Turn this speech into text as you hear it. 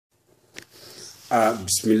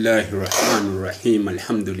بسم الله الرحمن الرحيم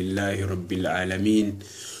الحمد لله رب العالمين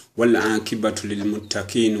والعاقبة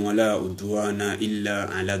للمتقين ولا عدوان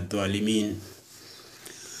إلا على الظالمين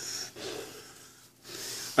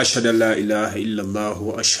أشهد أن لا إله إلا الله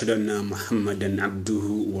وأشهد أن محمدا عبده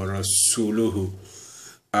ورسوله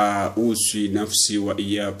أوصي نفسي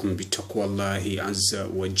وإياكم بتقوى الله عز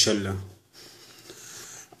وجل.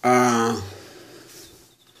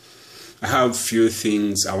 I have few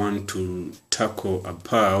things I want to tackle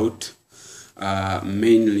about,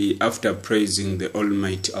 mainly after praising the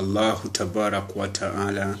Almighty Allah Tabarak wa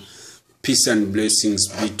Ta'ala. Peace and blessings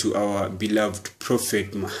be to our beloved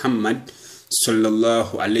Prophet Muhammad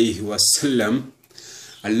sallallahu alayhi wa sallam,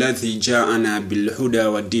 alladhi ja'ana bil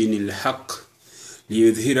huda wa dinil haqq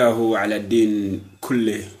liyudhhirahu ala din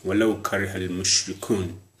kulli walau kariha al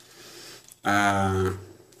mushrikun.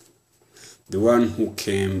 The one who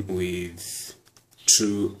came with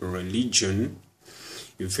true religion,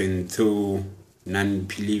 even though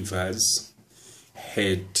non-believers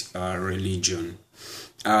hate our religion.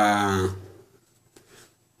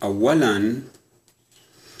 أولا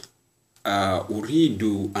أريد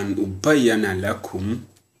أن أبين لكم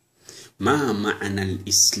ما معنى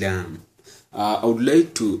الإسلام. I would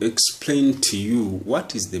like to explain to you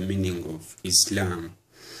what is the meaning of Islam.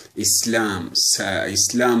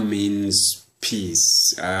 Islam means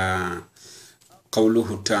peace.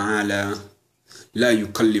 قوله تعالى لا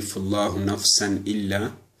يكلف الله نفسا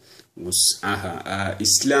إلا وسعها.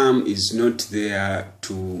 Islam is not there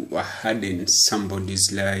to harden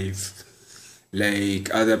somebody's life,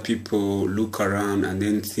 like other people look around and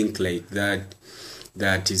then think like that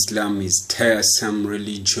Islam is tiresome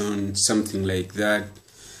religion, something like that.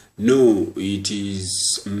 No, it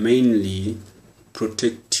is mainly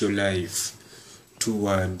protect your life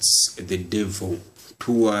towards the devil,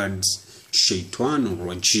 towards shaitan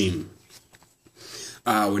regime.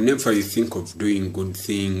 Whenever you think of doing good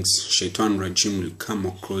things, shaitan regime will come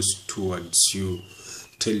across towards you,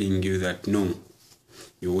 telling you that no,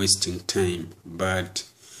 you're wasting time. But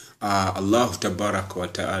Allah Tabarak wa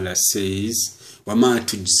Ta'ala says, وَمَا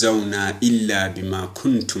تُجْزَوْنَا إِلَّا بِمَا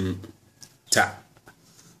كُنْتُمْ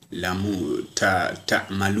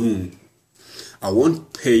تَعْمَلُونَ. I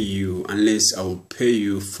won't pay you unless I will pay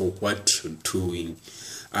you for what you're doing.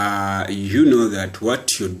 You know that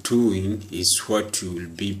what you're doing is what you will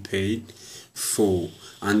be paid for.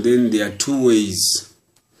 And then there are two ways.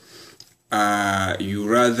 You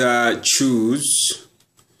rather choose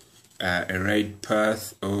a right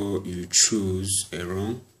path or you choose a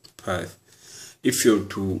wrong path. If you're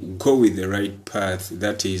to go with the right path,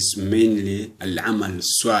 that is mainly al-amal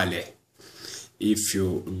salih. If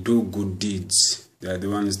you do good deeds, they are the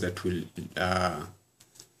ones that will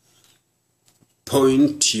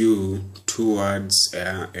point you towards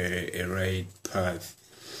a right path.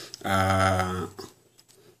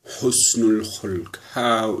 Husnul khulq.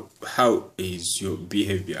 How is your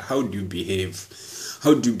behavior? How do you behave?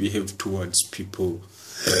 How do you behave towards people?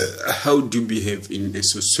 How do you behave in a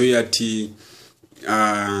society?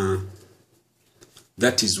 That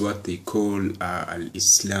is what they call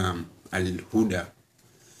al-Islam. Al-Huda.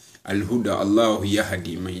 Al-Huda, Allah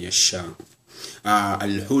yahdi man yasha.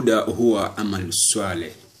 Al-Huda huwa amal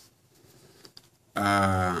salih.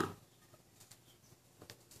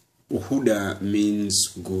 Huda means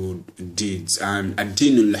good deeds. And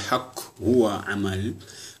ad-dinul haqq huwa amal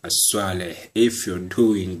salih. If you're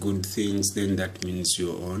doing good things, then that means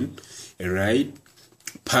you're on a right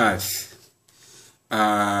path.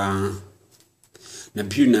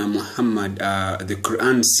 Nabiyuna Muhammad, the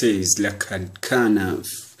Quran says, لَقَدْ كَانَ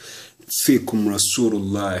فِيكُمْ رَسُولُ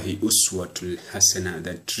اللَّهِ أُسْوَةُ الْحَسَنَةِ.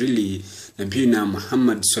 That really, Nabiyuna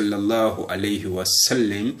Muhammad sallallahu alayhi wa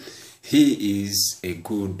sallam, he is a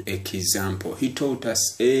good example. He taught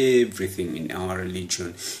us everything in our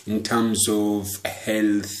religion, in terms of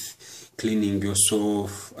health, cleaning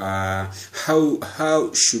yourself,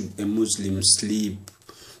 how should a Muslim sleep.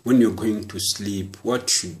 When you're going to sleep,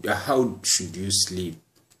 how should you sleep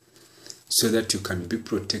so that you can be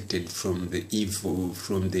protected from the evil,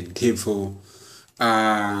 from the devil?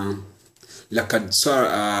 لقد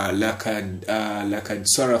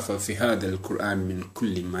صرف في هذا القرآن من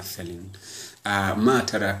كل مثل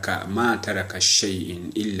ما ترك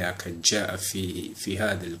شيء إلا قد جاء في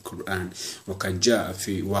هذا القرآن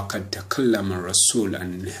وقد تكلم الرسول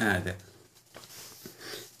عن هذا.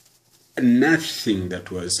 Nothing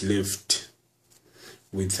that was left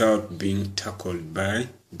without being tackled by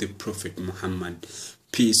the Prophet Muhammad,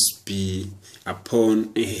 peace be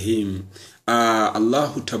upon him.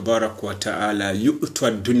 Allah Tabarak wa Ta'ala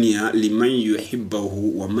yu'ta dunya liman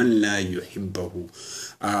yuhibbahu wa man la yuhibbahu.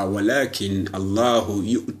 ولكن الله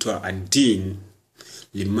يؤتى الدين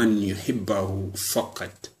لمن يحبه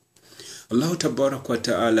فقط. Allah Tabarak wa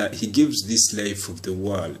Ta'ala, He gives this life of the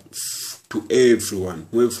world to everyone,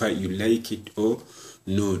 whether you like it or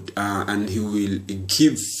not, and He will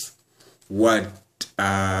give what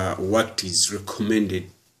is recommended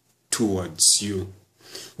towards you,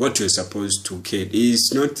 what you're supposed to get.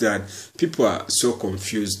 It's not that people are so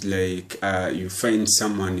confused, like you find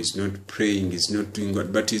someone is not praying, is not doing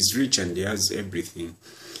God, but is rich and he has everything.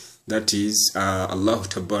 That is Allah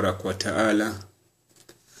Tabarak wa Ta'ala.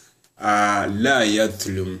 لا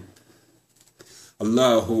يظلم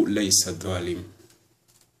الله ليس ظالم.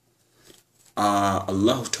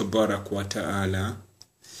 Allah Tabarak wa Ta'ala,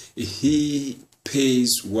 He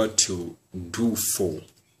pays what you do for.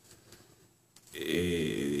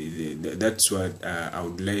 That's what I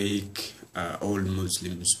would like all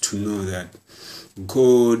Muslims to know, that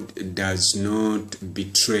God does not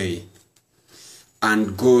betray,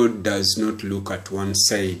 and God does not look at one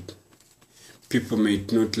side. People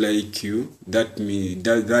might not like you. That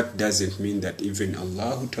doesn't mean that even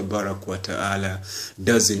Allah Tabarak wa Ta'ala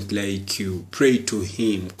doesn't like you. Pray to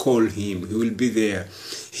Him, call Him, He will be there.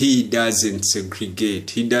 He doesn't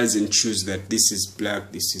segregate. He doesn't choose that this is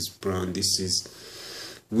black, this is brown, this is...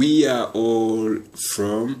 We are all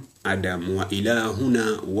from Adam. Wa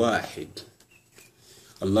ilahuna wahid.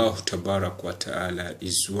 Allah Tabarak wa Ta'ala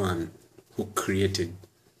is one who created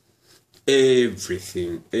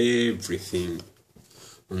everything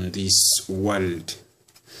on this world.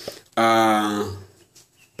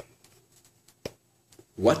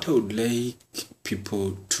 What I would like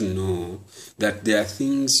people to know, that there are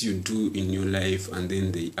things you do in your life and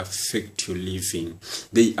then they affect your living,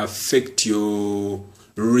 they affect your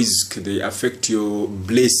risk, they affect your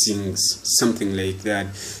blessings, something like that.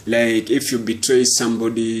 Like if you betray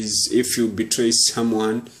someone,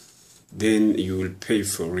 then you will pay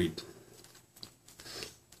for it.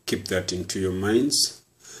 Keep that into your minds.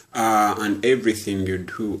 And everything you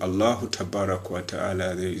do, Allah Tabarak wa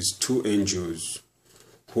Ta'ala, there is 2 angels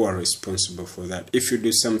who are responsible for that. If you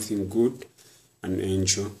do something good, an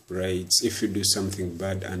angel writes. If you do something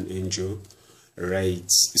bad, an angel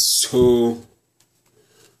writes. So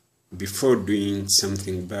before doing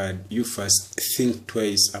something bad, you first think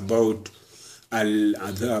twice about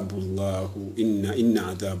al-adhabullahu, inna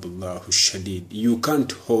adhabullahu shadid. You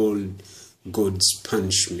can't hold God's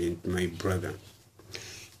punishment, my brother.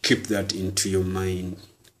 Keep that into your mind.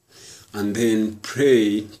 And then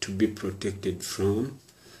pray to be protected from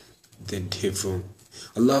the devil.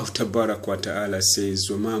 Allah Tabarak wa Ta'ala says,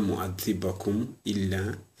 وَمَا مُعَذِّبَكُمْ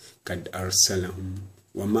إِلَّا قَدْ أَرْسَلَهُمْ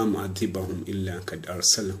وَمَا مُعَذِّبَهُمْ إِلَّا قَدْ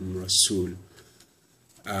أَرْسَلَهُمْ رَسُولٌ.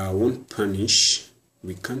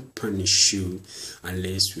 We can't punish you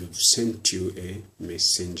unless we've sent you a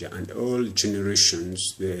messenger. And all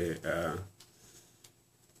generations,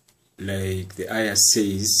 like the ayah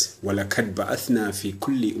says, وَلَقَدْ بَعَثْنَا فِي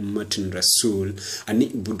كُلِّ أُمَّةٍ رَسُولٍ أَنِ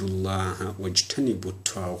اعْبُدُوا اللَّهَ وَاجْتَنِبُوا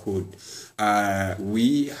الطَّاغُوتَ.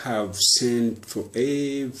 We have sent for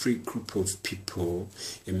every group of people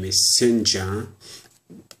a messenger.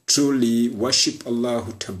 Truly worship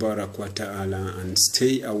Allah Tabarak wa Ta'ala and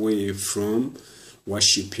stay away from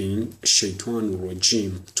worshipping Shaitan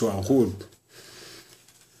Rajim, Taghut.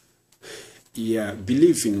 Yeah,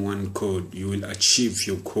 believe in one God, you will achieve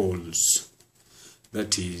your goals.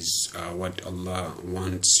 That is what Allah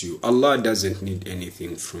wants you. Allah doesn't need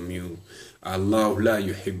anything from you. Allah la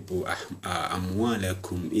yuhibbu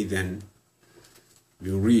amwalakum idhan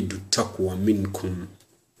yuridu taqwa minkum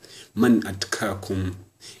man atkakum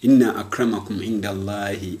inna akramakum inda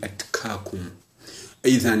Allahi atkakum.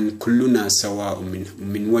 Idhan kulluna sawa'u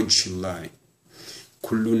min wajhi Allah.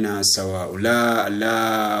 كلنا سواء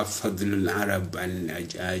لا فضل العرب عن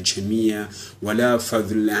العجمية ولا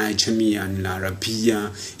فضل العجمية عن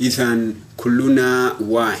العربية. إذن كلنا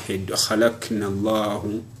واحد. خلقنا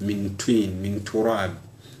الله من طين من تراب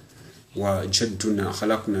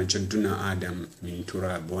خلقنا جدنا آدم من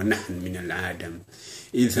تراب ونحن من الآدم.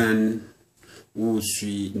 إذن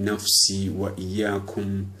أوصي نفسي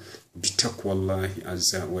وإياكم بتقوى الله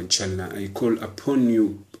عز وجل. I call upon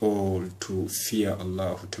you all to fear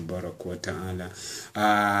Allah Tabarak wa Ta'ala.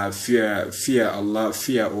 Fear Allah,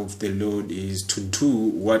 fear of the Lord is to do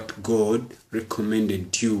what God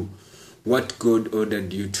recommended you, what God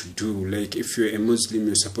ordered you to do. Like if you're a Muslim,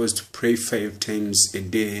 you're supposed to pray 5 times a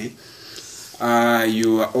day.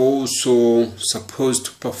 You are also supposed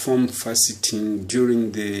to perform fasting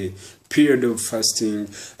during the period of fasting.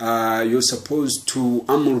 You're supposed to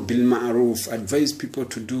amr bil ma'ruf, advise people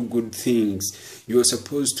to do good things. You're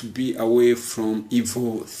supposed to be away from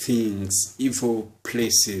evil things, evil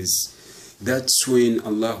places. That's when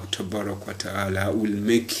Allah Tabarak wa Ta'ala will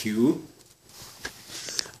make you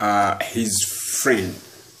his friend.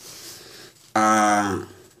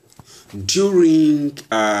 During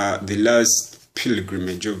the last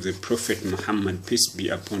pilgrimage of the Prophet Muhammad, peace be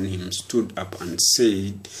upon him, stood up and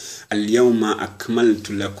said, Al-yawma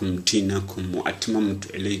akmaltu lakum dinakum wa atmamtu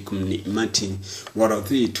ilaykum ni'mati wa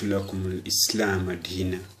raditu lakum al-islam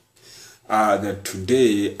dina. That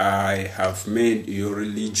today I have made your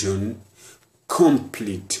religion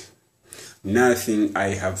complete. Nothing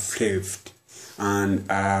I have left, and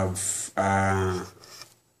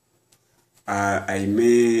I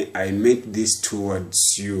make this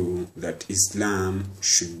towards you, that Islam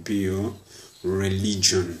should be your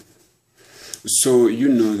religion. So you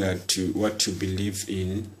know that what you believe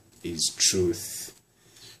in is truth.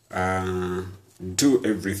 Do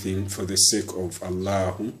everything for the sake of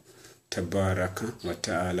Allah Tabaraka wa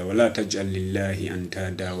Ta'ala. Wa la taj'al lillahi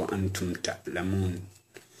andada wa antum ta'lamun.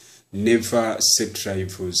 Never set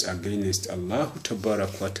rivals against Allah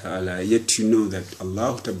Tabarak wa Ta'ala, yet you know that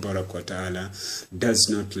Allah Tabarak wa Ta'ala does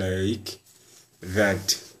not like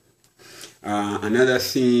that. Another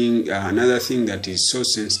thing that is so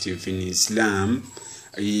sensitive in Islam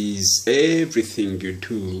is everything you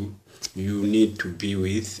do, you need to be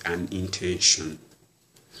with an intention,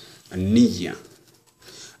 a niyyah.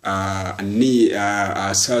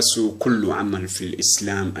 أساس كل عمل في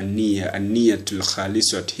الإسلام النية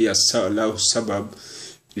الخالصة هي له سبب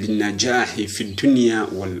للنجاح في الدنيا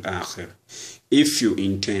والآخرة. If you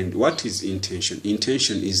intend, what is intention?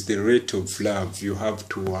 Intention is the rate of love you have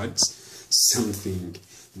towards something.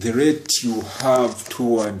 The rate you have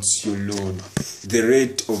towards your Lord, the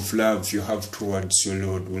rate of love you have towards your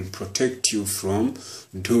Lord will protect you from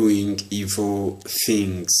doing evil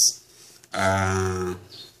things.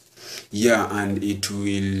 And it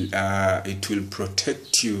will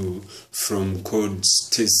protect you from God's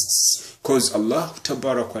tests, because Allah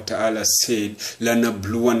Tabarak wa Ta'ala said,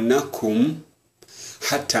 لَنَبْلُوَنَّكُمْ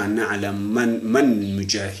حَتَّى نَعْلَمْ مَنْ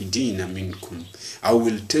مُجَاهِدِينَ مِنْكُمْ. I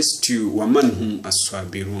will test you, وَمَنْ هُمْ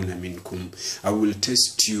أَصْوَابِرُونَ مِنْكُمْ. I will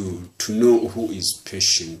test you to know who is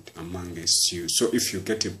patient amongst you. So if you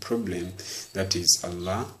get a problem, that is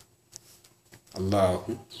Allahu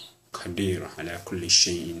Qadir ala kulli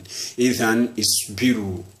shay'in. Idhan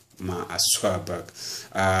isbiru ma aswabak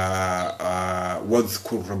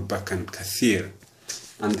wadhkur rabbakan kathir.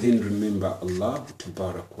 And then remember Allah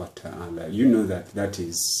Tabarak wa Ta'ala. You know that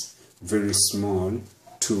is very small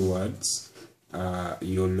towards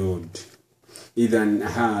your Lord. Idhan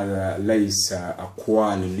hadha laysa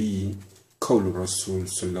aqwal li قول الرسول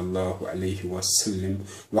صلى الله عليه وسلم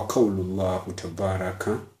وقول الله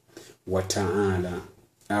تبارك وتعالى.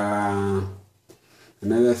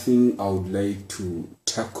 Another thing I would like to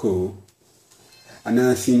tackle,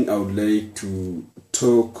 another thing I would like to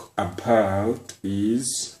talk about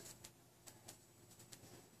is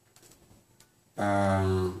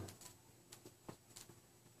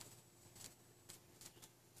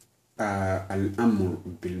al-amr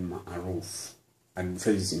bil-ma'ruf,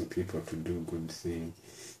 advising people to do good things.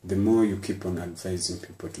 The more you keep on advising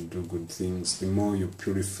people to do good things, the more you're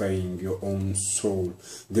purifying your own soul,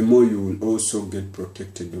 the more you will also get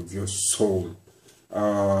protected of your soul.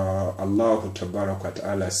 Allah Tabarak wa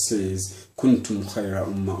Ta'ala says, Kuntum khayra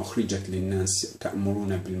umma ukhrijat linnas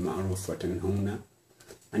ta'muruna bil ma'ruf wa tanhawna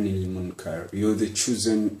anil munkar. You're the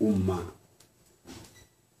chosen ummah,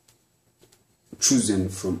 chosen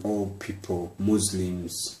from all people,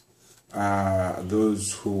 Muslims.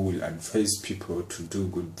 Those who will advise people to do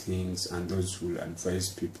good things and those who will advise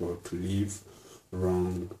people to leave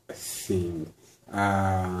wrong thing.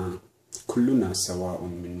 كلنا سواء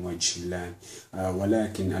من وجه الله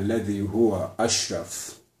ولكن الذي هو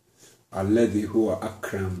أشرف الذي هو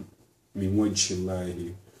أكرم من وجه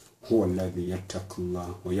الله هو الذي يتقي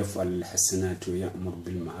الله ويفعل الحسنات ويأمر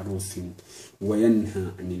بالمعروف وينهى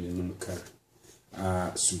عن المنكر.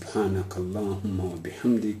 سبحانك اللهم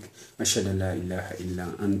وبحمدك أشهد أن لا إله إلا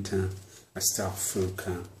أنت أستغفرك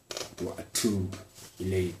وأتوب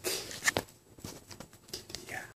إليك.